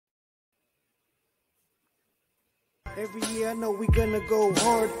Every year I know we gonna go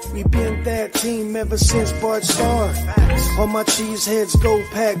hard. We been that team ever since Bart started. All my cheese heads go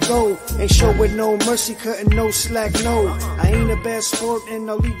pack go. Ain't showing no mercy, cutting no slack, no. I ain't a bad sport and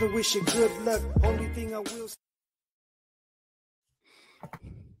I'll even wish you good luck. Only thing I will.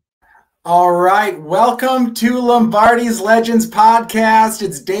 All right, welcome to Lombardi's Legends podcast.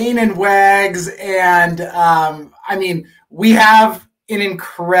 It's Dane and Wags, and we have an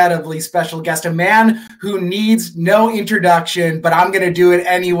incredibly special guest, a man who needs no introduction, but I'm going to do it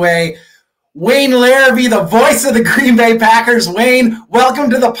anyway. Wayne Larrivee, the voice of the Green Bay Packers. Wayne, welcome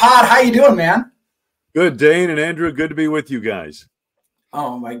to the pod. How you doing, man? Good, Dane and Andrew. Good to be with you guys.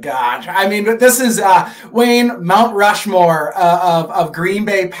 Oh my gosh. I mean, this is Wayne, Mount Rushmore of Green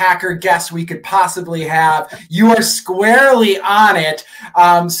Bay Packer guests we could possibly have. You are squarely on it.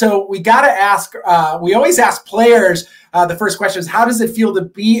 So we got to ask, we always ask players, the first question is, how does it feel to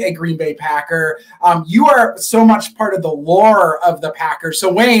be a Green Bay Packer? You are so much part of the lore of the Packers. So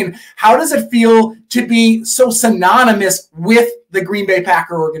Wayne, how does it feel to be so synonymous with the Green Bay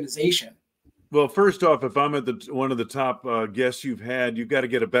Packer organization? Well, first off, if I'm at one of the top guests you've had, you've got to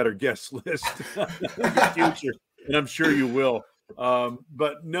get a better guest list in the future, and I'm sure you will.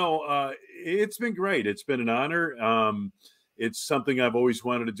 But no, it's been great. It's been an honor. It's something I've always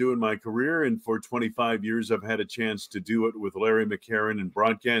wanted to do in my career, and for 25 years, I've had a chance to do it with Larry McCarron and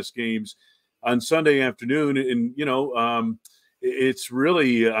broadcast games on Sunday afternoon. And, it's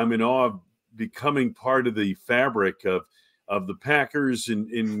really, I'm in awe of becoming part of the fabric of the Packers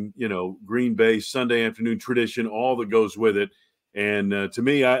in Green Bay Sunday afternoon tradition, all that goes with it. And to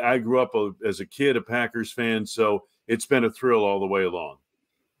me, I grew up as a kid, a Packers fan, so it's been a thrill all the way along.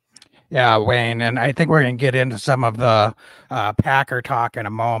 Yeah, Wayne, and I think we're going to get into some of the Packer talk in a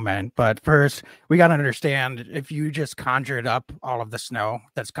moment. But first, we got to understand, if you just conjured up all of the snow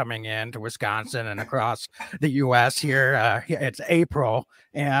that's coming into Wisconsin and across the U.S. here, it's April,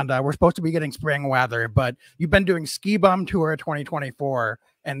 and we're supposed to be getting spring weather, but you've been doing Ski Bum Tour 2024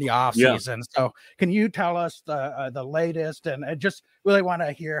 in the off season. Yeah. So can you tell us the latest? And I just really want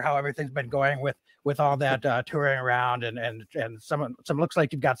to hear how everything's been going with all that touring around, and some looks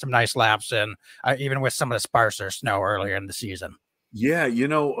like you've got some nice laps in, even with some of the sparser snow earlier in the season. Yeah,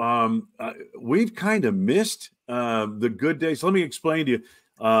 we've kind of missed the good days. Let me explain to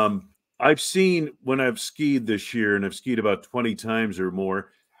you. I've seen, when I've skied this year, and I've skied about 20 times or more,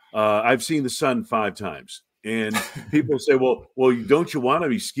 I've seen the sun 5 times. And people say, well, don't you want to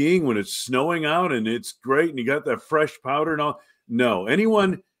be skiing when it's snowing out and it's great and you got that fresh powder and all? No,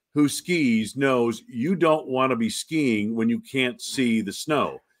 anyone who skis knows you don't want to be skiing when you can't see the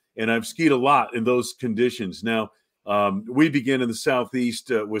snow. And I've skied a lot in those conditions. Now, we begin in the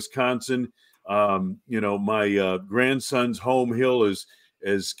southeast Wisconsin. My grandson's home hill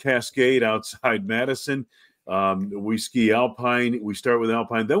is Cascade outside Madison. We ski alpine. We start with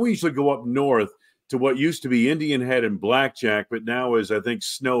alpine. Then we usually go up north to what used to be Indian Head and Blackjack, but now is, I think,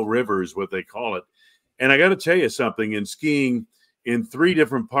 Snow River is what they call it. And I got to tell you something, in skiing in 3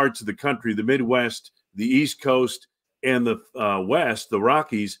 different parts of the country, the Midwest, the East Coast, and the West, the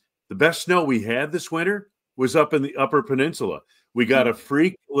Rockies, the best snow we had this winter was up in the Upper Peninsula. We got a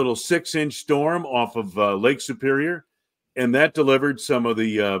freak little 6-inch storm off of Lake Superior, and that delivered some of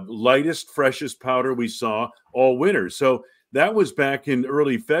the lightest, freshest powder we saw all winter. So that was back in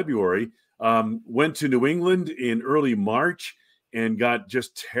early February. Went to New England in early March and got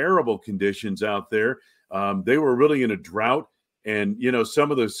just terrible conditions out there. They were really in a drought. And, some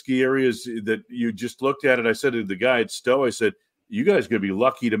of the ski areas that you just looked at it, I said to the guy at Stowe, I said, you guys are going to be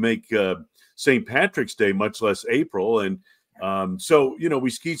lucky to make St. Patrick's Day, much less April. And so, we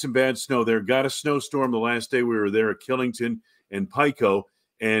skied some bad snow there, got a snowstorm the last day we were there at Killington and Pico.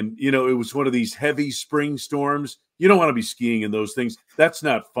 And, it was one of these heavy spring storms. You don't want to be skiing in those things. That's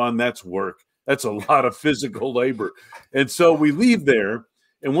not fun. That's work. That's a lot of physical labor. And so we leave there.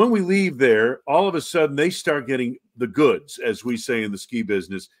 And when we leave there, all of a sudden they start getting the goods, as we say in the ski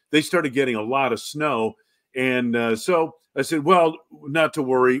business. They started getting a lot of snow. And so I said, well, not to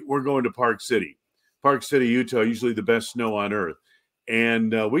worry. We're going to Park City, Utah, usually the best snow on earth.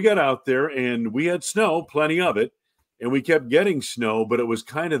 And we got out there and we had snow, plenty of it. And we kept getting snow, but it was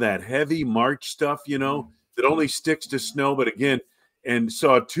kind of that heavy March stuff, that only sticks to snow. But again, and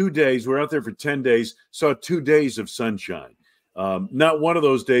saw 2 days, we're out there for 10 days, saw 2 days of sunshine. Not one of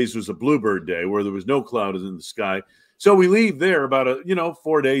those days was a bluebird day where there was no clouds in the sky. So we leave there about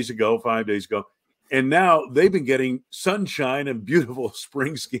 5 days ago. And now they've been getting sunshine and beautiful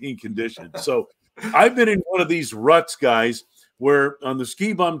spring skiing conditions. So I've been in one of these ruts, guys, where on the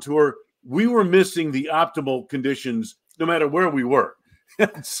Ski Bum Tour, we were missing the optimal conditions no matter where we were.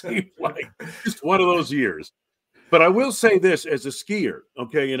 It seemed like just one of those years. But I will say this as a skier,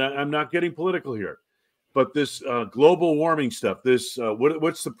 okay, and I'm not getting political here, but this global warming stuff, this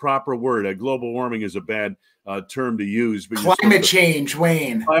what's the proper word? Global warming is a bad term to use. But climate change,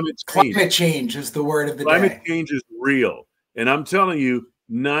 Wayne. Climate change is the word of the climate day. change is real. And I'm telling you,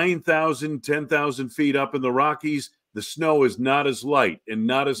 9,000, 10,000 feet up in the Rockies, the snow is not as light and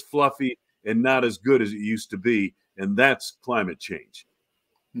not as fluffy and not as good as it used to be. And that's climate change.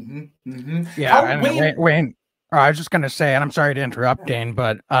 Mm-hmm, mm-hmm. Yeah, and Wayne, I was just going to say, and I'm sorry to interrupt, Dane,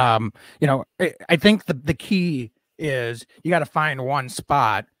 but you know, I think the key is you got to find one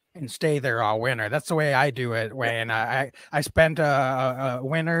spot and stay there all winter. That's the way I do it, Wayne. I spent a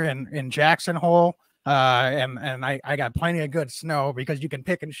winter in Jackson Hole. And I got plenty of good snow because you can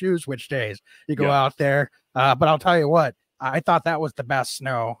pick and choose which days you go out there. But I'll tell you what, I thought that was the best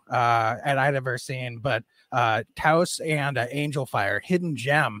snow and I'd ever seen. But Taos and Angel Fire, hidden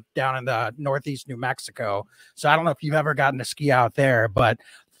gem down in the northeast New Mexico. So I don't know if you've ever gotten to ski out there, but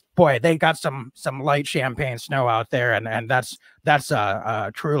boy, they got some light champagne snow out there, and that's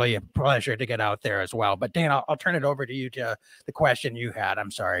truly a pleasure to get out there as well. But Dan, I'll turn it over to you to the question you had. I'm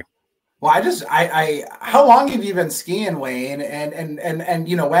sorry. Well, how long have you been skiing, Wayne? And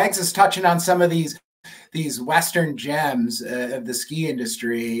you know, Wags is touching on some of these Western gems of the ski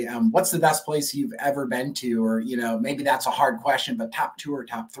industry. What's the best place you've ever been to? Or, you know, maybe that's a hard question, but top 2 or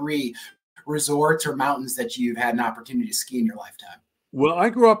top 3 resorts or mountains that you've had an opportunity to ski in your lifetime? Well, I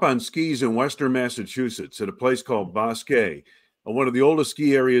grew up on skis in Western Massachusetts at a place called Bosque, one of the oldest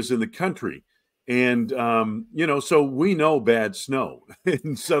ski areas in the country. And, you know, so we know bad snow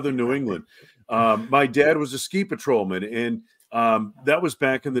in southern New England. My dad was a ski patrolman, and that was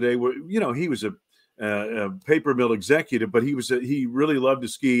back in the day where, you know, he was a paper mill executive, but he really loved to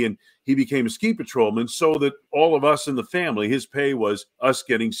ski, and he became a ski patrolman so that all of us in the family, his pay was us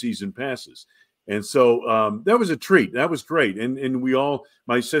getting season passes. And so that was a treat. That was great. And we all,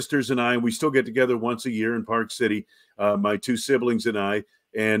 my sisters and I, we still get together once a year in Park City, my 2 siblings and I,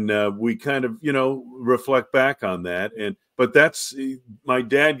 and we kind of, you know, reflect back on that. But that's, my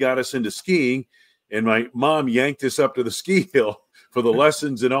dad got us into skiing, and my mom yanked us up to the ski hill for the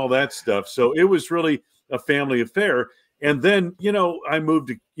lessons and all that stuff. So it was really a family affair. And then, you know, I moved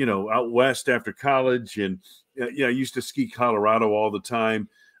to, you know, out west after college, and I used to ski Colorado all the time,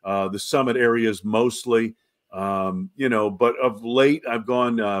 the summit areas mostly, you know, but of late I've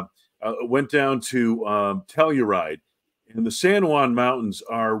gone, went down to Telluride. And the San Juan Mountains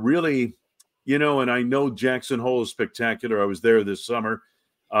are really, you know, and I know Jackson Hole is spectacular. I was there this summer.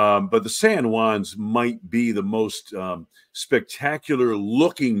 But the San Juans might be the most spectacular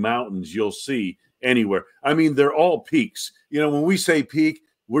looking mountains you'll see anywhere. I mean, they're all peaks. You know, when we say peak,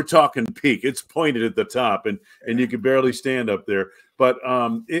 we're talking peak. It's pointed at the top, and you can barely stand up there. But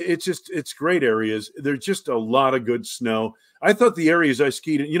it's great areas. There's just a lot of good snow. I thought the areas I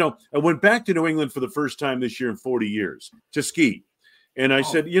skied in, you know, I went back to New England for the first time this year in 40 years to ski. And I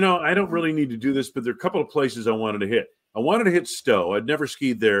said, you know, I don't really need to do this, but there are a couple of places I wanted to hit. I wanted to hit Stowe. I'd never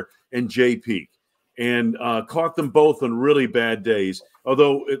skied there, and Jay Peak, and caught them both on really bad days.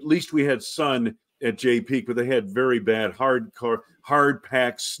 Although at least we had sun at Jay Peak, but they had very bad hard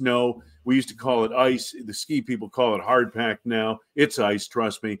packed snow. We used to call it ice. The ski people call it hard packed now. It's ice,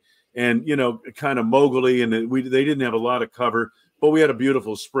 trust me. And, you know, kind of mogully, and they didn't have a lot of cover, but we had a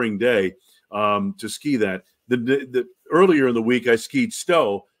beautiful spring day to ski that. The earlier in the week, I skied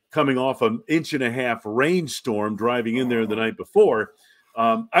Stowe, coming off an 1.5-inch rainstorm driving in there the night before.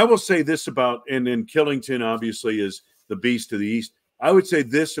 I will say this about, and then Killington obviously is the beast to the east. I would say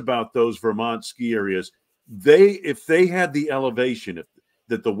this about those Vermont ski areas. If they had the elevation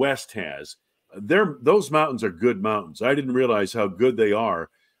that the West has, those mountains are good mountains. I didn't realize how good they are.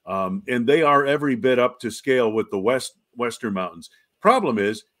 And they are every bit up to scale with the Western mountains. Problem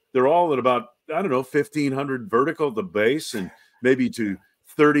is, they're all at about, I don't know, 1,500 vertical at the base, and maybe to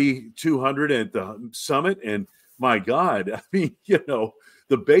 3,200 at the summit. And my God, I mean, you know,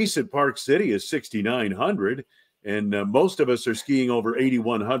 the base at Park City is 6,900, and most of us are skiing over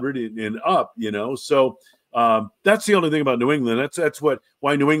 8,100 and up, you know. So that's the only thing about New England. That's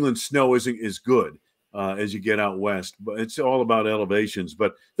why New England snow isn't as good as you get out west. But it's all about elevations.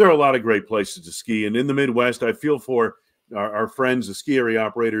 But there are a lot of great places to ski. And in the Midwest, I feel for our friends, the ski area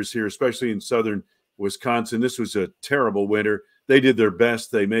operators here, especially in southern Wisconsin. This was a terrible winter. They did their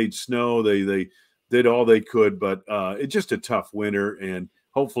best. They made snow. They did all they could, but it's just a tough winter, and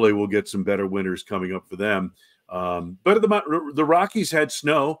hopefully we'll get some better winters coming up for them. But the Rockies had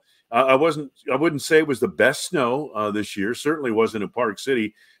snow. I wouldn't say it was the best snow this year. Certainly wasn't in Park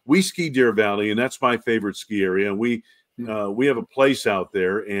City. We ski Deer Valley, and that's my favorite ski area. And we We have a place out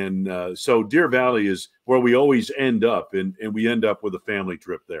there, and so Deer Valley is where we always end up, and we end up with a family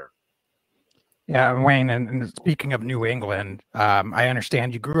trip there. Yeah, Wayne, and speaking of New England, I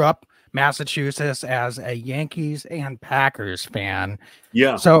understand you grew up Massachusetts as a Yankees and Packers fan.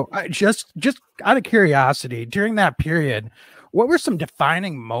 Yeah. So just out of curiosity, during that period, what were some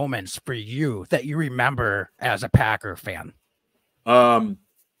defining moments for you that you remember as a Packer fan?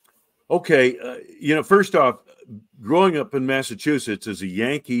 Okay, first off, growing up in Massachusetts as a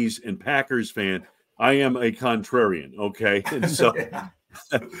Yankees and Packers fan, I am a contrarian. Okay, and so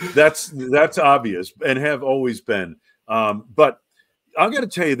that's obvious and have always been. But I'm going to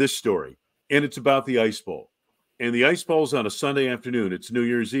tell you this story, and it's about the Ice Bowl. And the Ice Bowl's on a Sunday afternoon. It's New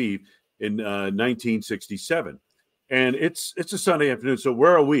Year's Eve in 1967, and it's a Sunday afternoon. So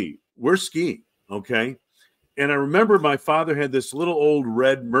where are we? We're skiing. Okay. And I remember my father had this little old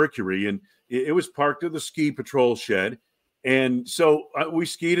red Mercury, and it was parked at the ski patrol shed. And so I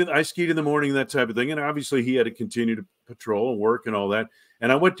skied in the morning, that type of thing. And obviously he had to continue to patrol and work and all that.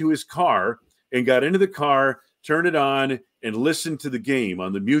 And I went to his car and got into the car, turned it on, and listened to the game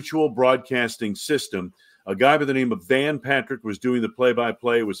on the Mutual Broadcasting System. A guy by the name of Van Patrick was doing the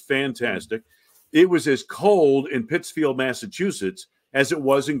play-by-play. It was fantastic. It was as cold in Pittsfield, Massachusetts, as it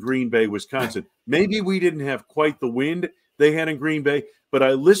was in Green Bay, Wisconsin. Maybe we didn't have quite the wind they had in Green Bay, but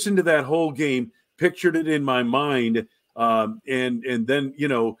I listened to that whole game, pictured it in my mind, and then,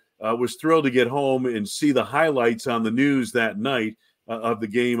 was thrilled to get home and see the highlights on the news that night of the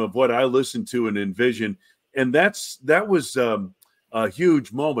game, of what I listened to and envisioned. And that was a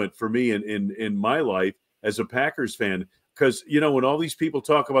huge moment for me in my life as a Packers fan, because, when all these people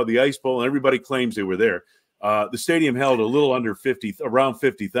talk about the Ice Bowl and everybody claims they were there, the stadium held a little under around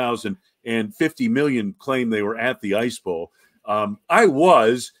 50,000, and 50 million claim they were at the Ice Bowl. I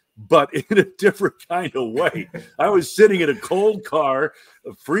was, but in a different kind of way. I was sitting in a cold car,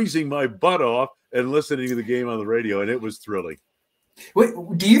 freezing my butt off, and listening to the game on the radio, and it was thrilling.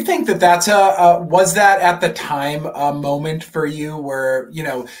 Do you think that's was that at the time a moment for you where,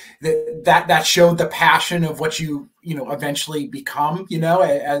 that showed the passion of what you eventually become,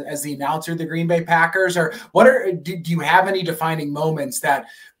 as the announcer of the Green Bay Packers? Or do you have any defining moments that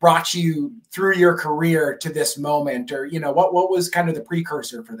brought you through your career to this moment? Or, what was kind of the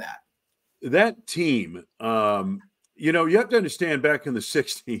precursor for that? That team, you have to understand, back in the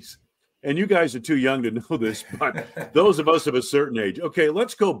 60s, and you guys are too young to know this, but those of us of a certain age. Okay,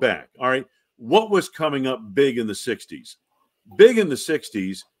 let's go back. All right. What was coming up big in the 60s? Big in the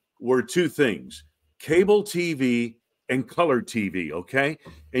 60s were two things: cable TV and color TV. Okay.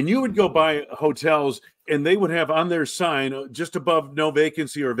 And you would go by hotels and they would have on their sign, just above no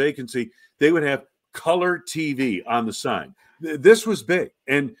vacancy or vacancy, they would have color TV on the sign. This was big.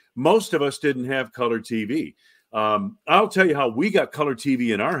 And most of us didn't have color TV. I'll tell you how we got color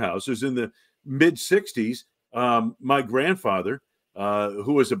TV in our house. It was in the mid 60s. My grandfather,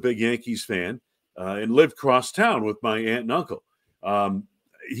 who was a big Yankees fan, and lived across town with my aunt and uncle.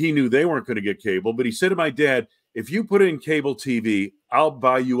 He knew they weren't going to get cable, but he said to my dad, "If you put in cable TV, I'll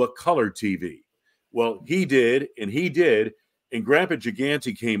buy you a color TV." Well, he did, and Grandpa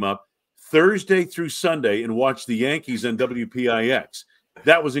Gigante came up Thursday through Sunday and watched the Yankees on WPIX.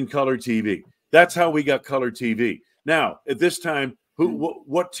 That was in color TV. That's how we got color TV. Now, at this time,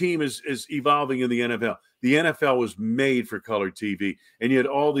 what team is evolving in the NFL? The NFL was made for color TV, and you had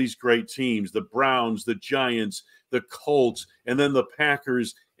all these great teams: the Browns, the Giants, the Colts, and then the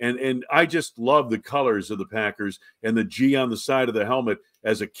Packers. And I just love the colors of the Packers and the G on the side of the helmet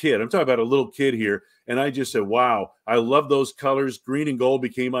as a kid. I'm talking about a little kid here, and I just said, wow, I love those colors. Green and gold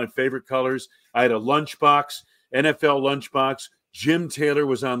became my favorite colors. I had a lunchbox, NFL lunchbox. Jim Taylor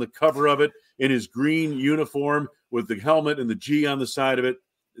was on the cover of it in his green uniform with the helmet and the G on the side of it.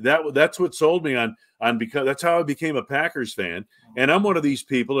 That's what sold me on because that's how I became a Packers fan. And I'm one of these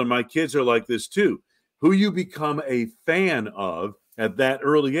people, and my kids are like this too, who you become a fan of at that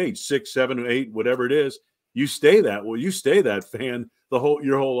early age, 6, 7, 8, whatever it is, you stay that fan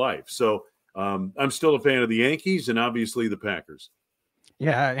your whole life. So I'm still a fan of the Yankees and obviously the Packers.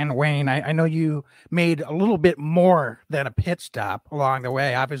 Yeah, and Wayne, I know you made a little bit more than a pit stop along the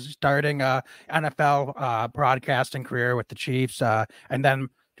way. Obviously, starting a NFL broadcasting career with the Chiefs, and then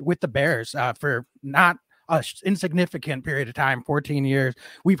with the Bears for not an insignificant period of time, 14 years.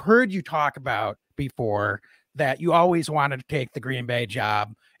 We've heard you talk about before that you always wanted to take the Green Bay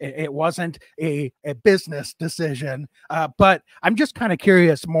job. It wasn't a business decision, but I'm just kind of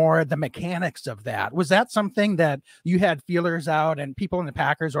curious more the mechanics of that. Was that something that you had feelers out and people in the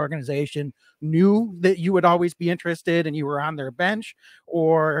Packers organization knew that you would always be interested and you were on their bench?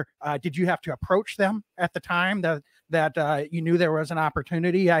 Or did you have to approach them at the time that that you knew there was an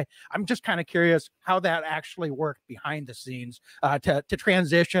opportunity. I'm just kind of curious how that actually worked behind the scenes to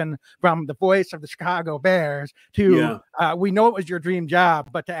transition from the voice of the Chicago Bears to we know it was your dream job,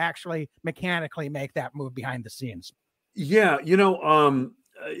 but to actually mechanically make that move behind the scenes. Yeah,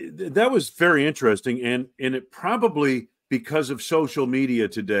 that was very interesting, and it probably, because of social media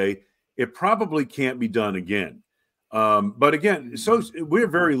today, it probably can't be done again. But again, so we're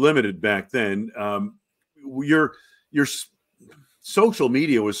very limited back then. Your social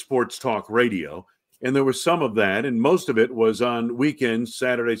media was sports talk radio, and there was some of that, and most of it was on weekends,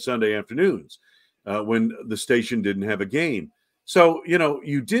 Saturday, Sunday afternoons, when the station didn't have a game. So,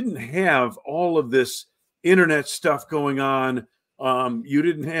 you didn't have all of this internet stuff going on. You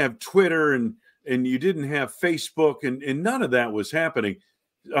didn't have Twitter and you didn't have Facebook, and none of that was happening.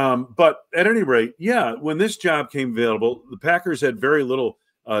 But at any rate, when this job came available, the Packers had very little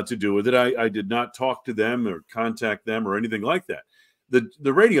to do with it. I did not talk to them or contact them or anything like that.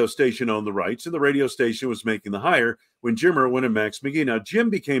 The radio station owned the rights, and the radio station was making the hire when Jim Irwin and Max McGee. Now,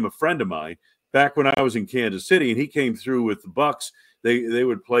 Jim became a friend of mine back when I was in Kansas City, and he came through with the Bucks. They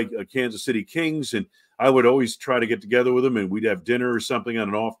would play Kansas City Kings, and I would always try to get together with him, and we'd have dinner or something on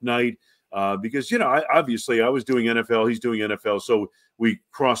an off night because, obviously I was doing NFL, he's doing NFL, so we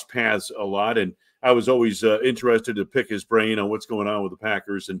crossed paths a lot, and I was always interested to pick his brain on what's going on with the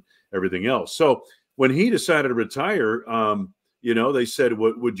Packers and everything else. So when he decided to retire, they said,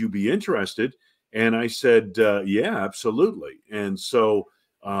 would you be interested? And I said, yeah, absolutely. And so,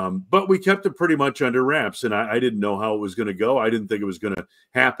 but we kept it pretty much under wraps, and I didn't know how it was going to go. I didn't think it was going to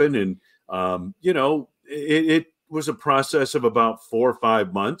happen. And, it was a process of about 4 or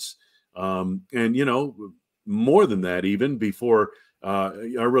 5 months. And, more than that, even before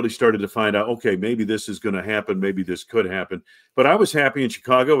I really started to find out, okay, maybe this is going to happen. Maybe this could happen. But I was happy in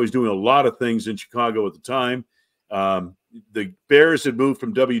Chicago. I was doing a lot of things in Chicago at the time. The Bears had moved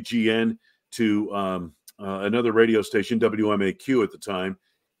from WGN to another radio station, WMAQ at the time.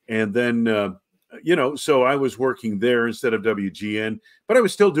 And then, so I was working there instead of WGN, but I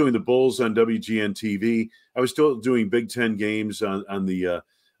was still doing the Bulls on WGN TV. I was still doing Big Ten games on the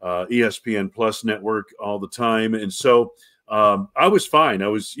ESPN Plus network all the time. And so I was fine. I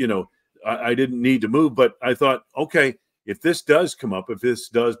was, I didn't need to move, but I thought, okay, if this does come up, if this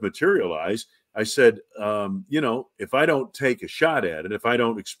does materialize, I said, if I don't take a shot at it, if I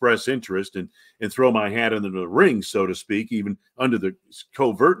don't express interest and throw my hat into the ring, so to speak, even under the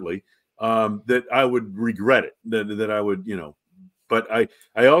covertly, that I would regret it, that I would, but I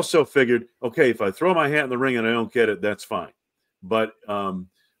also figured, okay, if I throw my hat in the ring and I don't get it, that's fine. But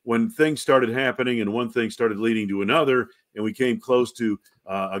when things started happening and one thing started leading to another, and we came close to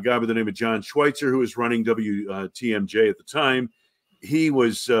a guy by the name of John Schweitzer, who was running WTMJ at the time, he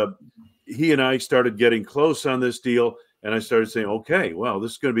and I started getting close on this deal, and I started saying, okay, well,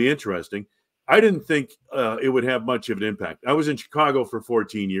 this is going to be interesting. I didn't think it would have much of an impact. I was in Chicago for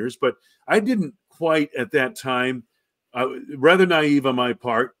 14 years, but I didn't quite at that time, rather naive on my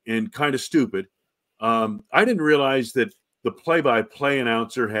part and kind of stupid. I didn't realize that the play-by-play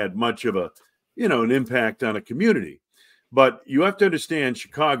announcer had much of an impact on a community. But you have to understand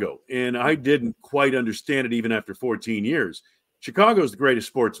Chicago, and I didn't quite understand it even after 14 years. Chicago is the greatest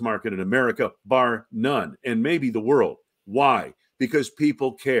sports market in America, bar none, and maybe the world. Why? Because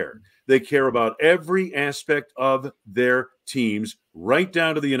people care. They care about every aspect of their teams, right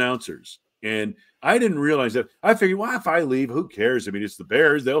down to the announcers. And I didn't realize that. I figured, well, if I leave, who cares? I mean, it's the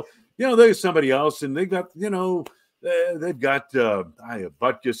Bears. There's somebody else, and they've got, Butkus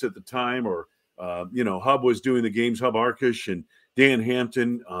at the time, or Hub was doing the games, Hub Arkush and Dan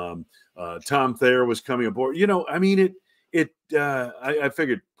Hampton. Tom Thayer was coming aboard. I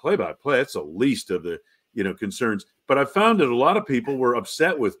figured play-by-play, that's the least of the, concerns. But I found that a lot of people were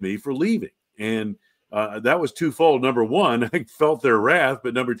upset with me for leaving. And that was twofold. Number one, I felt their wrath.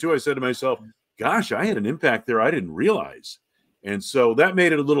 But number two, I said to myself, gosh, I had an impact there I didn't realize. And so that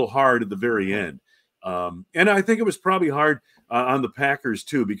made it a little hard at the very end. And I think it was probably hard on the Packers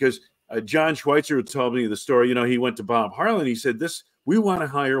too, because John Schweitzer told me the story. He went to Bob Harlan. He said, we want to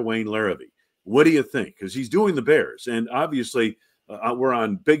hire Wayne Larrivee. What do you think? Because he's doing the Bears. And obviously we're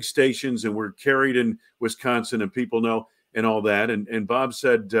on big stations and we're carried in Wisconsin and people know and all that. And Bob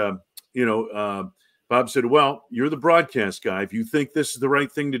said, Bob said, well, you're the broadcast guy. If you think this is the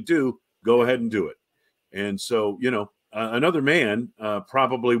right thing to do, go ahead and do it. And so, another man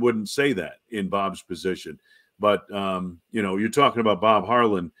probably wouldn't say that in Bob's position. But, you're talking about Bob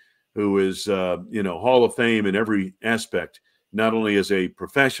Harlan, who is, Hall of Fame in every aspect, not only as a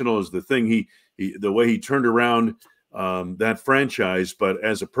professional, as the thing the way he turned around that franchise, but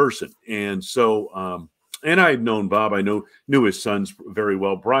as a person. And so and I had known Bob. I knew his sons very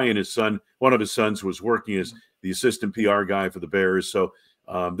well. Brian, his son, one of his sons was working as the assistant PR guy for the Bears. So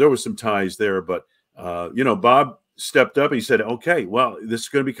there was some ties there. But, Bob stepped up. He said, okay, well, this is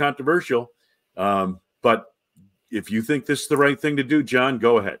going to be controversial. But if you think this is the right thing to do, John,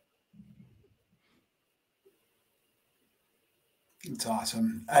 go ahead. It's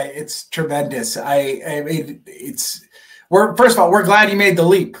awesome. It's tremendous. I mean, first of all, we're glad you made the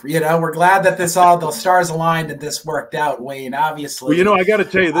leap. We're glad that the stars aligned and this worked out, Wayne, obviously. Well, I got to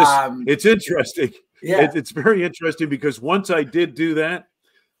tell you this, it's interesting. Yeah. It's very interesting because once I did do that,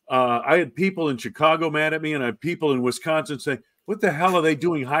 I had people in Chicago mad at me, and I had people in Wisconsin saying, what the hell are they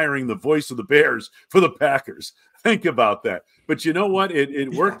doing hiring the voice of the Bears for the Packers? Think about that. But you know what?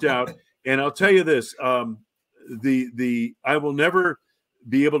 It worked out. And I'll tell you this, I will never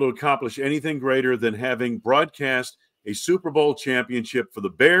be able to accomplish anything greater than having broadcast a Super Bowl championship for the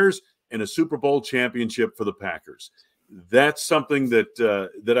Bears and a Super Bowl championship for the Packers. That's something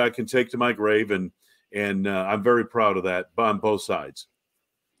that I can take to my grave, and I'm very proud of that on both sides.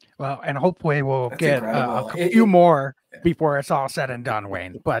 Well, and hopefully we'll get a few more before it's all said and done,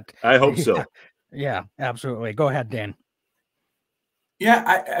 Wayne. But I hope so. Yeah, absolutely. Go ahead, Dan.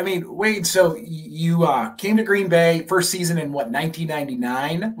 Yeah, I mean, Wade, so you came to Green Bay, first season in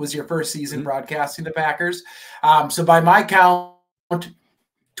 1999 was your first season broadcasting the Packers. So by my count,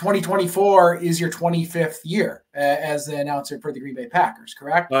 2024 is your 25th year as the announcer for the Green Bay Packers,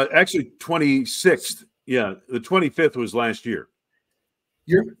 correct? Actually, 26th. Yeah, the 25th was last year.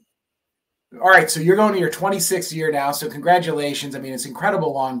 All right, so you're going to your 26th year now, so congratulations. I mean, it's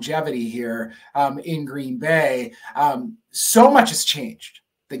incredible longevity here in Green Bay. So much has changed.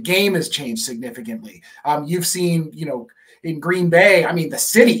 The game has changed significantly. You've seen, in Green Bay, I mean, the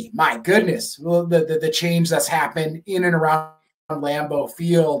city, my goodness, the change that's happened in and around Lambeau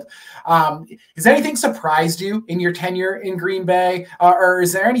Field. Has anything surprised you in your tenure in Green Bay? Or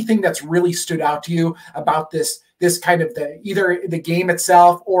is there anything that's really stood out to you about this kind of either the game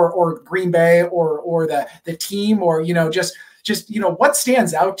itself or Green Bay or the team, or just what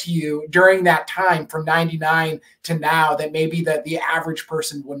stands out to you during that time from 99 to now that maybe the average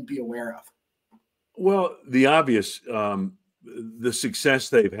person wouldn't be aware of? Well, the obvious, the success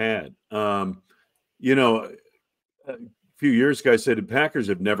they've had. A few years ago, I said the Packers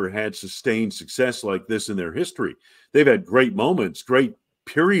have never had sustained success like this in their history. They've had great moments, great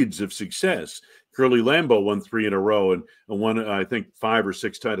periods of success. Curly Lambeau won 3 in a row and won, I think, 5 or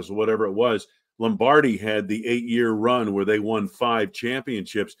 6 titles or whatever it was. Lombardi had the 8-year run where they won 5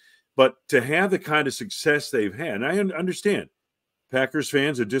 championships. But to have the kind of success they've had, and I understand Packers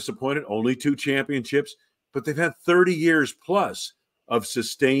fans are disappointed, only 2 championships, but they've had 30 years plus of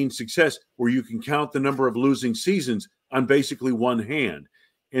sustained success where you can count the number of losing seasons on basically one hand.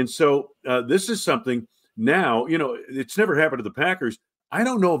 And so this is something now, it's never happened to the Packers. I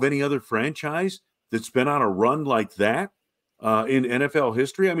don't know of any other franchise that's been on a run like that in NFL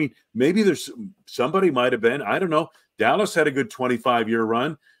history. I mean, maybe somebody might have been. I don't know. Dallas had a good 25-year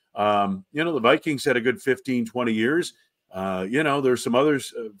run. The Vikings had a good 15, 20 years. There's some other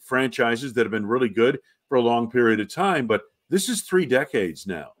franchises that have been really good for a long period of time. But this is 3 decades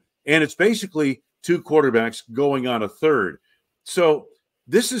now. And it's basically 2 quarterbacks going on a third. So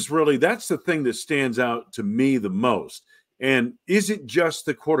that's the thing that stands out to me the most. And is it just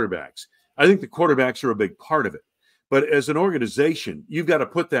the quarterbacks? I think the quarterbacks are a big part of it. But as an organization, you've got to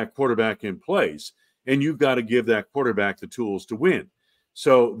put that quarterback in place, and you've got to give that quarterback the tools to win.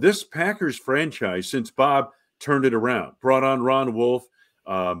 So this Packers franchise, since Bob turned it around, brought on Ron Wolf,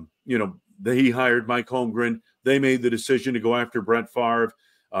 he hired Mike Holmgren. They made the decision to go after Brett Favre.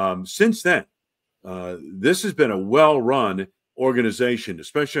 Since then, this has been a well-run organization,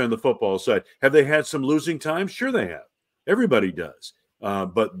 especially on the football side. Have they had some losing times? Sure they have. Everybody does.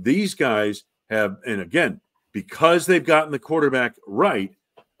 But these guys have, and again, because they've gotten the quarterback right,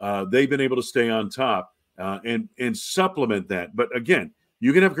 they've been able to stay on top and supplement that. But again,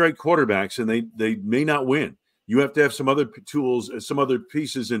 you can have great quarterbacks and they may not win. You have to have some other tools, some other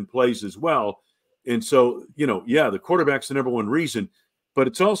pieces in place as well. And so, the quarterback's the number one reason, but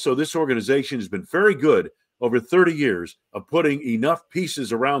it's also this organization has been very good over 30 years of putting enough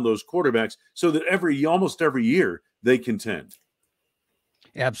pieces around those quarterbacks so that almost every year they contend.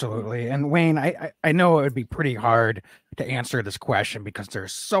 Absolutely. And Wayne, I know it would be pretty hard to answer this question because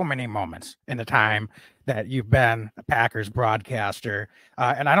there's so many moments in the time that you've been a Packers broadcaster.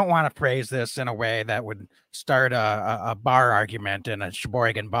 And I don't want to phrase this in a way that would start a bar argument in a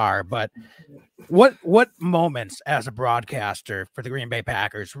Sheboygan bar, but what moments as a broadcaster for the Green Bay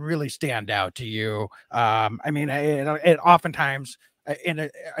Packers really stand out to you? I mean, it oftentimes in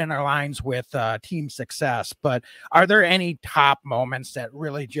aligns with team success. But are there any top moments that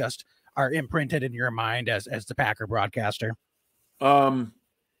really just are imprinted in your mind as the Packer broadcaster?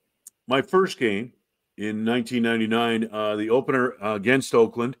 My first game in 1999, the opener against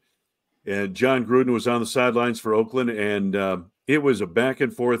Oakland, and John Gruden was on the sidelines for Oakland, and it was a back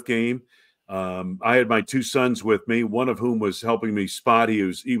and forth game. I had my two sons with me, one of whom was helping me spot. He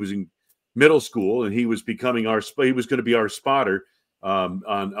was in middle school, and he was going to be our spotter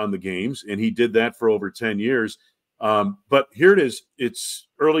on the games, and he did that for over 10 years. But here it is. It's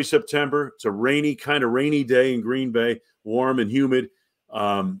early September. It's a rainy day in Green Bay, warm and humid.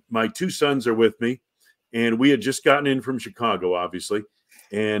 My two sons are with me, and we had just gotten in from Chicago, obviously,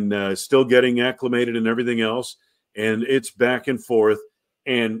 and still getting acclimated and everything else. And it's back and forth.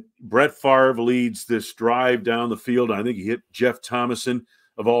 And Brett Favre leads this drive down the field. I think he hit Jeff Thomason,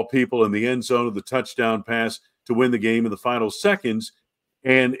 of all people, in the end zone of the touchdown pass to win the game in the final seconds.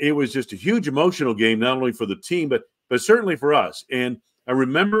 And it was just a huge emotional game, not only for the team, but certainly for us. And I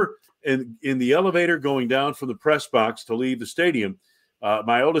remember in the elevator going down from the press box to leave the stadium,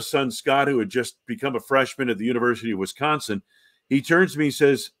 my oldest son, Scott, who had just become a freshman at the University of Wisconsin, he turns to me and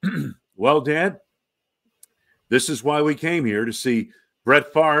says, well, Dad, this is why we came here, to see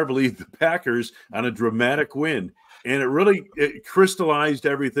Brett Favre lead the Packers on a dramatic win. And it crystallized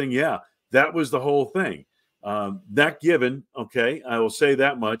everything. Yeah, that was the whole thing. That given, okay, I will say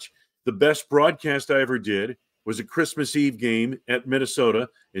that much. The best broadcast I ever did was a Christmas Eve game at Minnesota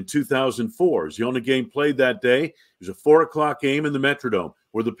in 2004. It was the only game played that day. It was a 4:00 game in the Metrodome,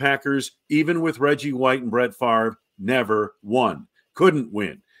 where the Packers, even with Reggie White and Brett Favre, never won, couldn't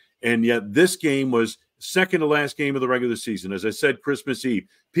win. And yet this game was second to last game of the regular season. As I said, Christmas Eve.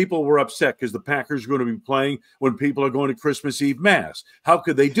 People were upset because the Packers are going to be playing when people are going to Christmas Eve Mass. How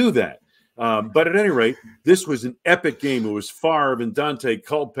could they do that? But at any rate, this was an epic game. It was Favre and Dante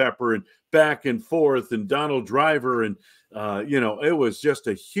Culpepper and back and forth and Donald Driver. And, it was just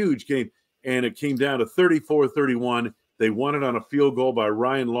a huge game. And it came down to 34-31. They won it on a field goal by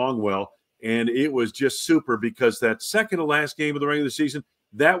Ryan Longwell. And it was just super, because that second to last game of the regular season,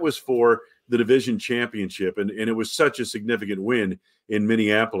 that was for the division championship. And it was such a significant win in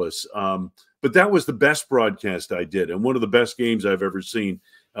Minneapolis. But that was the best broadcast I did, and one of the best games I've ever seen.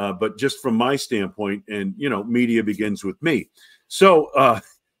 But just from my standpoint, and, media begins with me. So,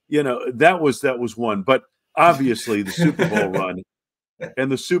 that was one. But obviously the Super Bowl run and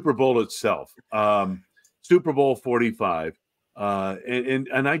the Super Bowl itself, Super Bowl 45.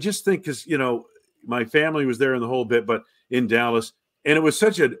 And I just think, because, my family was there in the whole bit, but in Dallas, and it was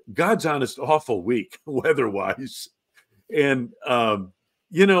such a God's honest awful week weather-wise. And,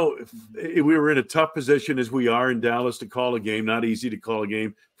 we were in a tough position, as we are in Dallas, to call a game. Not easy to call a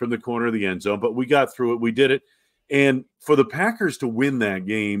game from the corner of the end zone, but we got through it. We did it. And for the Packers to win that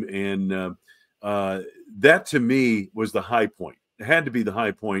game, and that to me was the high point. It had to be the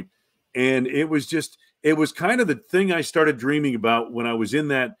high point. And it was kind of the thing I started dreaming about when I was in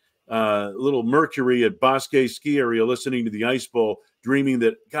that little Mercury at Bosque ski area, listening to the Ice Bowl, dreaming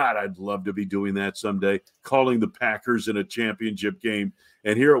that, God, I'd love to be doing that someday, calling the Packers in a championship game.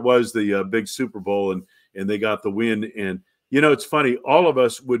 And here it was, the big Super Bowl, and they got the win. And, it's funny, all of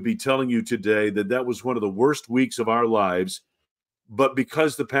us would be telling you today that was one of the worst weeks of our lives. But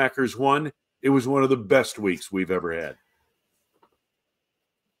because the Packers won, it was one of the best weeks we've ever had.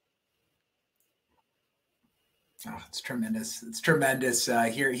 Oh, it's tremendous. It's tremendous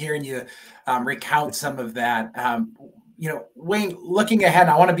hearing you recount some of that. Wayne, looking ahead,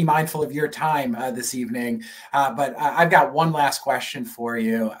 I want to be mindful of your time this evening, but I've got one last question for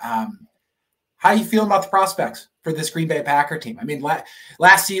you. How are you feeling about the prospects for this Green Bay Packer team? I mean,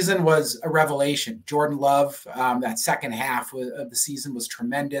 last season was a revelation. Jordan Love, that second half of the season was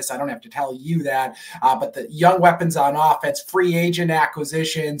tremendous. I don't have to tell you that, but the young weapons on offense, free agent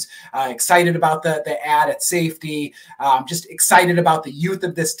acquisitions, excited about the add at safety, just excited about the youth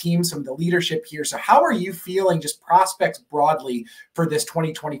of this team, some of the leadership here. So how are you feeling, just prospects broadly, for this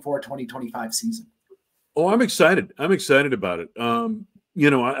 2024-2025 season? Oh, I'm excited. I'm excited about it.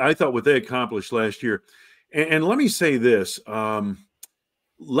 I thought what they accomplished last year, and let me say this,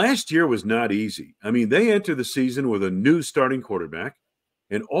 last year was not easy. I mean, they entered the season with a new starting quarterback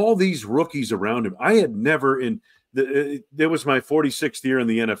and all these rookies around him. I had never there was my 46th year in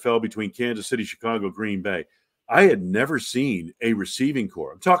the NFL between Kansas City, Chicago, Green Bay. I had never seen a receiving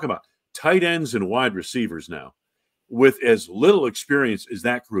corps. I'm talking about tight ends and wide receivers now, with as little experience as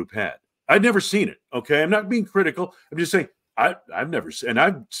that group had. I'd never seen it. Okay. I'm not being critical. I'm just saying, I've never, and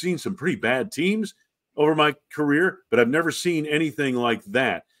I've seen some pretty bad teams over my career, but I've never seen anything like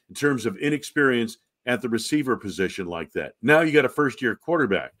that in terms of inexperience at the receiver position like that. Now you got a first-year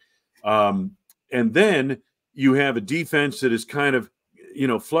quarterback. And then you have a defense that is kind of,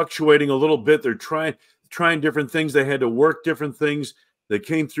 fluctuating a little bit. They're trying different things. They had to work different things. They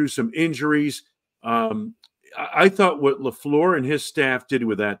came through some injuries. I thought what LaFleur and his staff did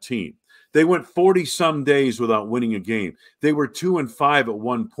with that team, they went 40-some days without winning a game. They were 2-5 at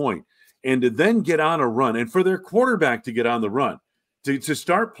one point. And to then get on a run, and for their quarterback to get on the run, to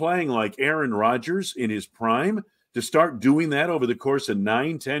start playing like Aaron Rodgers in his prime, to start doing that over the course of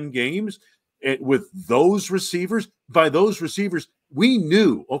 9-10 games with those receivers, by those receivers, we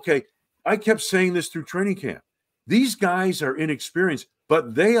knew, okay, I kept saying this through training camp. These guys are inexperienced,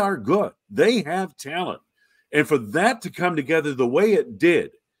 but they are good. They have talent. And for that to come together the way it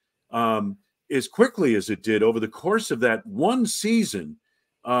did, as quickly as it did over the course of that one season,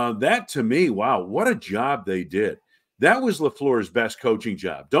 that to me, wow, what a job they did. That was LaFleur's best coaching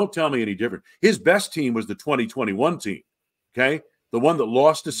job. Don't tell me any different. His best team was the 2021 team, okay? The one that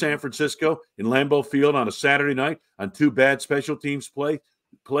lost to San Francisco in Lambeau Field on a Saturday night on 2 bad special teams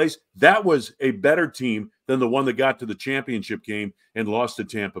plays. That was a better team than the one that got to the championship game and lost to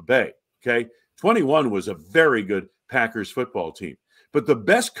Tampa Bay, okay? 21 was a very good Packers football team. But the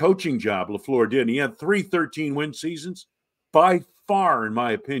best coaching job LaFleur did, and he had 3 13-win seasons, by far, in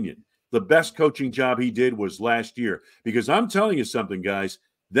my opinion, the best coaching job he did was last year. Because I'm telling you something, guys,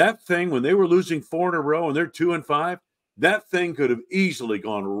 that thing, when they were losing 4 in a row and they're 2-5, that thing could have easily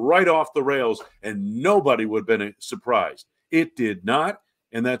gone right off the rails and nobody would have been surprised. It did not,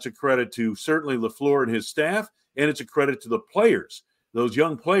 and that's a credit to certainly LaFleur and his staff, and it's a credit to the players, those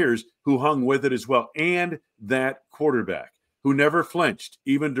young players who hung with it as well, and that quarterback who never flinched,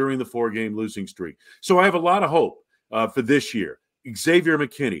 even during the 4-game losing streak. So I have a lot of hope for this year. Xavier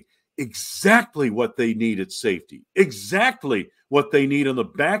McKinney, exactly what they need at safety, exactly what they need on the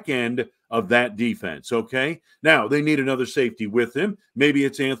back end of that defense, okay? Now, they need another safety with him. Maybe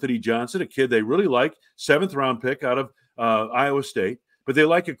it's Anthony Johnson, a kid they really like, 7th-round pick out of Iowa State, but they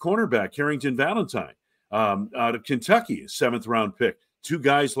like a cornerback, Carrington Valentine, out of Kentucky, a 7th-round pick. 2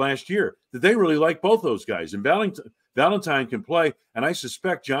 guys last year that they really like, both those guys. And Valentine can play, and I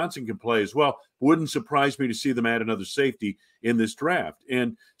suspect Johnson can play as well. Wouldn't surprise me to see them add another safety in this draft.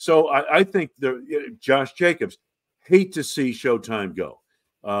 And so I think Josh Jacobs, hate to see Showtime go.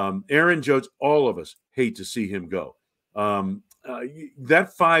 Aaron Jones, all of us hate to see him go.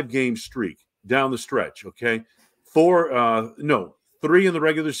 That 5-game streak down the stretch, okay? 3 in the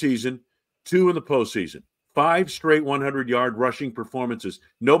regular season, 2 in the postseason. 5 straight 100-yard rushing performances.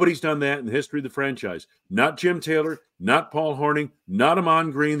 Nobody's done that in the history of the franchise. Not Jim Taylor, not Paul Hornung, not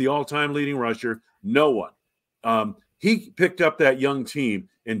Amon Green, the all-time leading rusher. No one. He picked up that young team,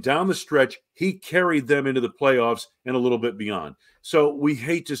 and down the stretch, he carried them into the playoffs and a little bit beyond. So we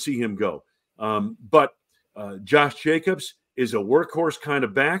hate to see him go. But Josh Jacobs is a workhorse kind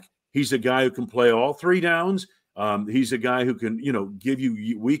of back. He's a guy who can play all 3 downs. He's a guy who can, give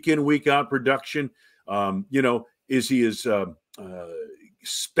you week in, week out production. Is he as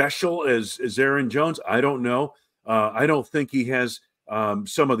special as Aaron Jones? I don't know. I don't think he has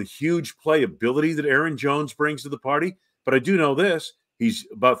some of the huge playability that Aaron Jones brings to the party. But I do know this. He's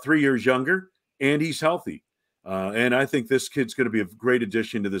about 3 years younger, and he's healthy. And I think this kid's going to be a great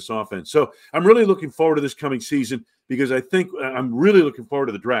addition to this offense. So I'm really looking forward to this coming season because I think I'm really looking forward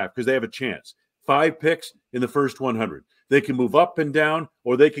to the draft because they have a chance. 5 picks in the first 100. They can move up and down,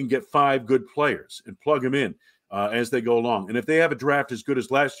 or they can get 5 good players and plug them in as they go along. And if they have a draft as good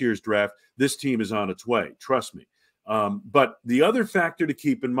as last year's draft, this team is on its way. Trust me. But the other factor to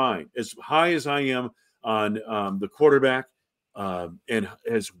keep in mind, as high as I am on the quarterback, and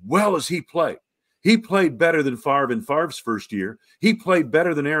as well as he played better than Favre in Favre's first year. He played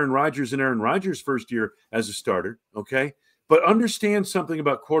better than Aaron Rodgers in Aaron Rodgers' first year as a starter, okay? But understand something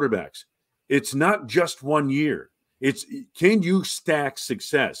about quarterbacks. It's not just 1 year. It's, can you stack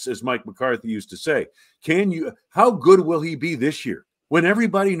success, as Mike McCarthy used to say? How good will he be this year when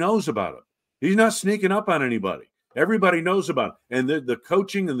everybody knows about him? He's not sneaking up on anybody. Everybody knows about him. And the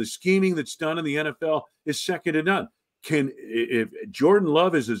coaching and the scheming that's done in the NFL is second to none. If Jordan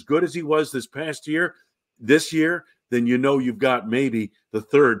Love is as good as he was this year, then you've got maybe the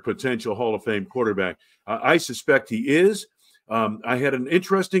 3rd potential Hall of Fame quarterback. I suspect he is. I had an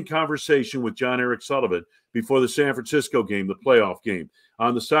interesting conversation with John Eric Sullivan before the San Francisco game, the playoff game,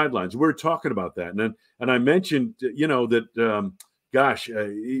 on the sidelines. We were talking about that. And I mentioned, that,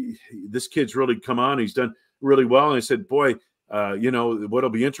 this kid's really come on. He's done really well. And I said, boy, what'll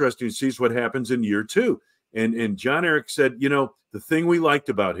be interesting to see is what happens in year 2. And John Eric said, the thing we liked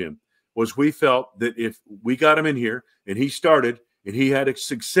about him was we felt that if we got him in here and he started and he had a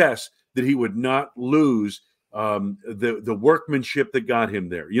success, that he would not lose the workmanship that got him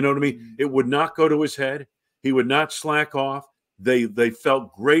there. You know what I mean? It would not go to his head. He would not slack off. They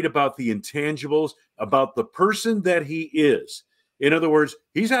felt great about the intangibles, about the person that he is. In other words,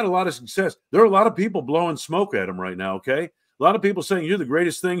 he's had a lot of success. There are a lot of people blowing smoke at him right now, okay? A lot of people saying, you're the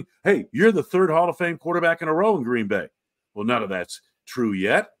greatest thing. Hey, you're the third Hall of Fame quarterback in a row in Green Bay. Well, none of that's true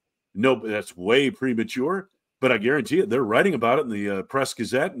yet. No, that's way premature. But I guarantee you, they're writing about it in the Press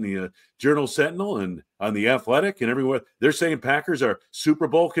Gazette and the Journal Sentinel and on the Athletic and everywhere. They're saying Packers are Super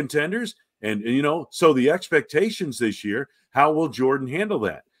Bowl contenders. And you know, so the expectations this year, how will Jordan handle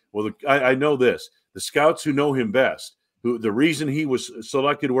that? Well, I know this. The scouts who know him best, the reason he was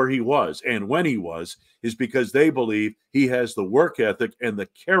selected where he was and when he was is because they believe he has the work ethic and the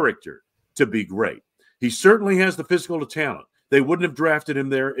character to be great. He certainly has the physical talent. They wouldn't have drafted him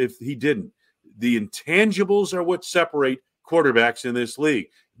there if he didn't. The intangibles are what separate quarterbacks in this league.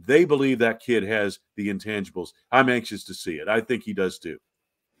 They believe that kid has the intangibles. I'm anxious to see it. I think he does too.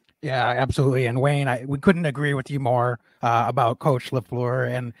 Yeah, absolutely. And Wayne, we couldn't agree with you more about Coach LaFleur.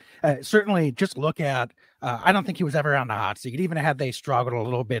 And certainly just look at, I don't think he was ever on the hot seat, even had they struggled a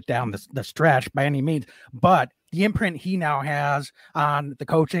little bit down the stretch by any means. But the imprint he now has on the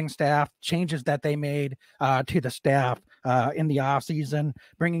coaching staff, changes that they made to the staff in the offseason,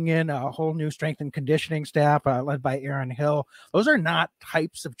 bringing in a whole new strength and conditioning staff led by Aaron Hill. Those are not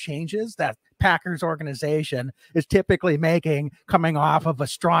types of changes that Packers organization is typically making coming off of a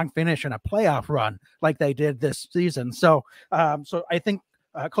strong finish and a playoff run like they did this season. So I think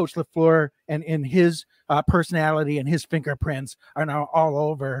Coach LaFleur and in his personality and his fingerprints are now all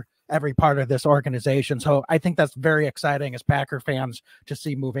over every part of this organization. So I think that's very exciting as Packer fans to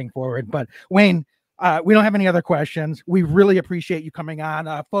see moving forward. But Wayne, we don't have any other questions. We really appreciate you coming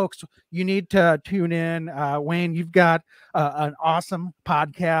on. Folks, you need to tune in. Wayne, you've got an awesome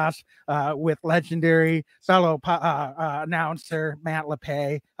podcast with legendary fellow announcer Matt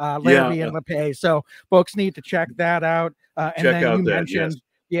LePay, Larrivee and LePay. So folks need to check that out. And check then out you that, mentioned, yes.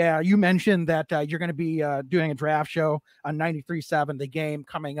 Yeah, you mentioned that you're going to be doing a draft show on 93.7 The Game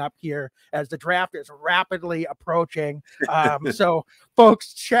coming up here as the draft is rapidly approaching. So,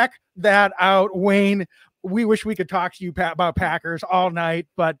 folks, check that out. Wayne, we wish we could talk to you about Packers all night,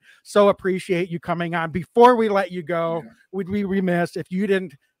 but so appreciate you coming on. Before we let you go, would we remiss if you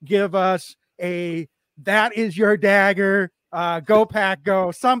didn't give us that is your dagger, go Pack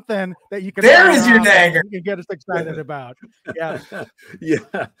go, something that you can your dagger you can get us excited about. Yeah.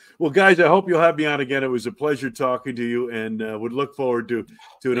 Yeah. Well, guys, I hope you'll have me on again. It was a pleasure talking to you, and would look forward to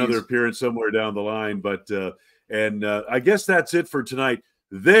another appearance somewhere down the line. But I guess that's it for tonight.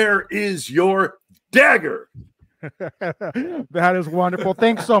 There is your dagger. That is wonderful.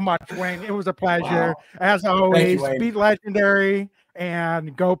 Thanks so much, Wayne. It was a pleasure. Wow. As always, be legendary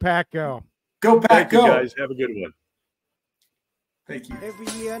and go Pack go. Go Pack go. You guys. Have a good one. Thank you. Every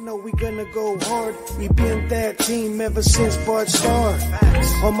year I know we gonna go hard. We been that team ever since Bart started.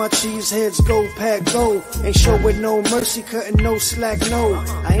 All my cheese heads go Pack go. Ain't showing no mercy, cutting no slack, no.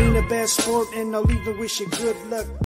 I ain't a bad sport and I'll even wish you good luck.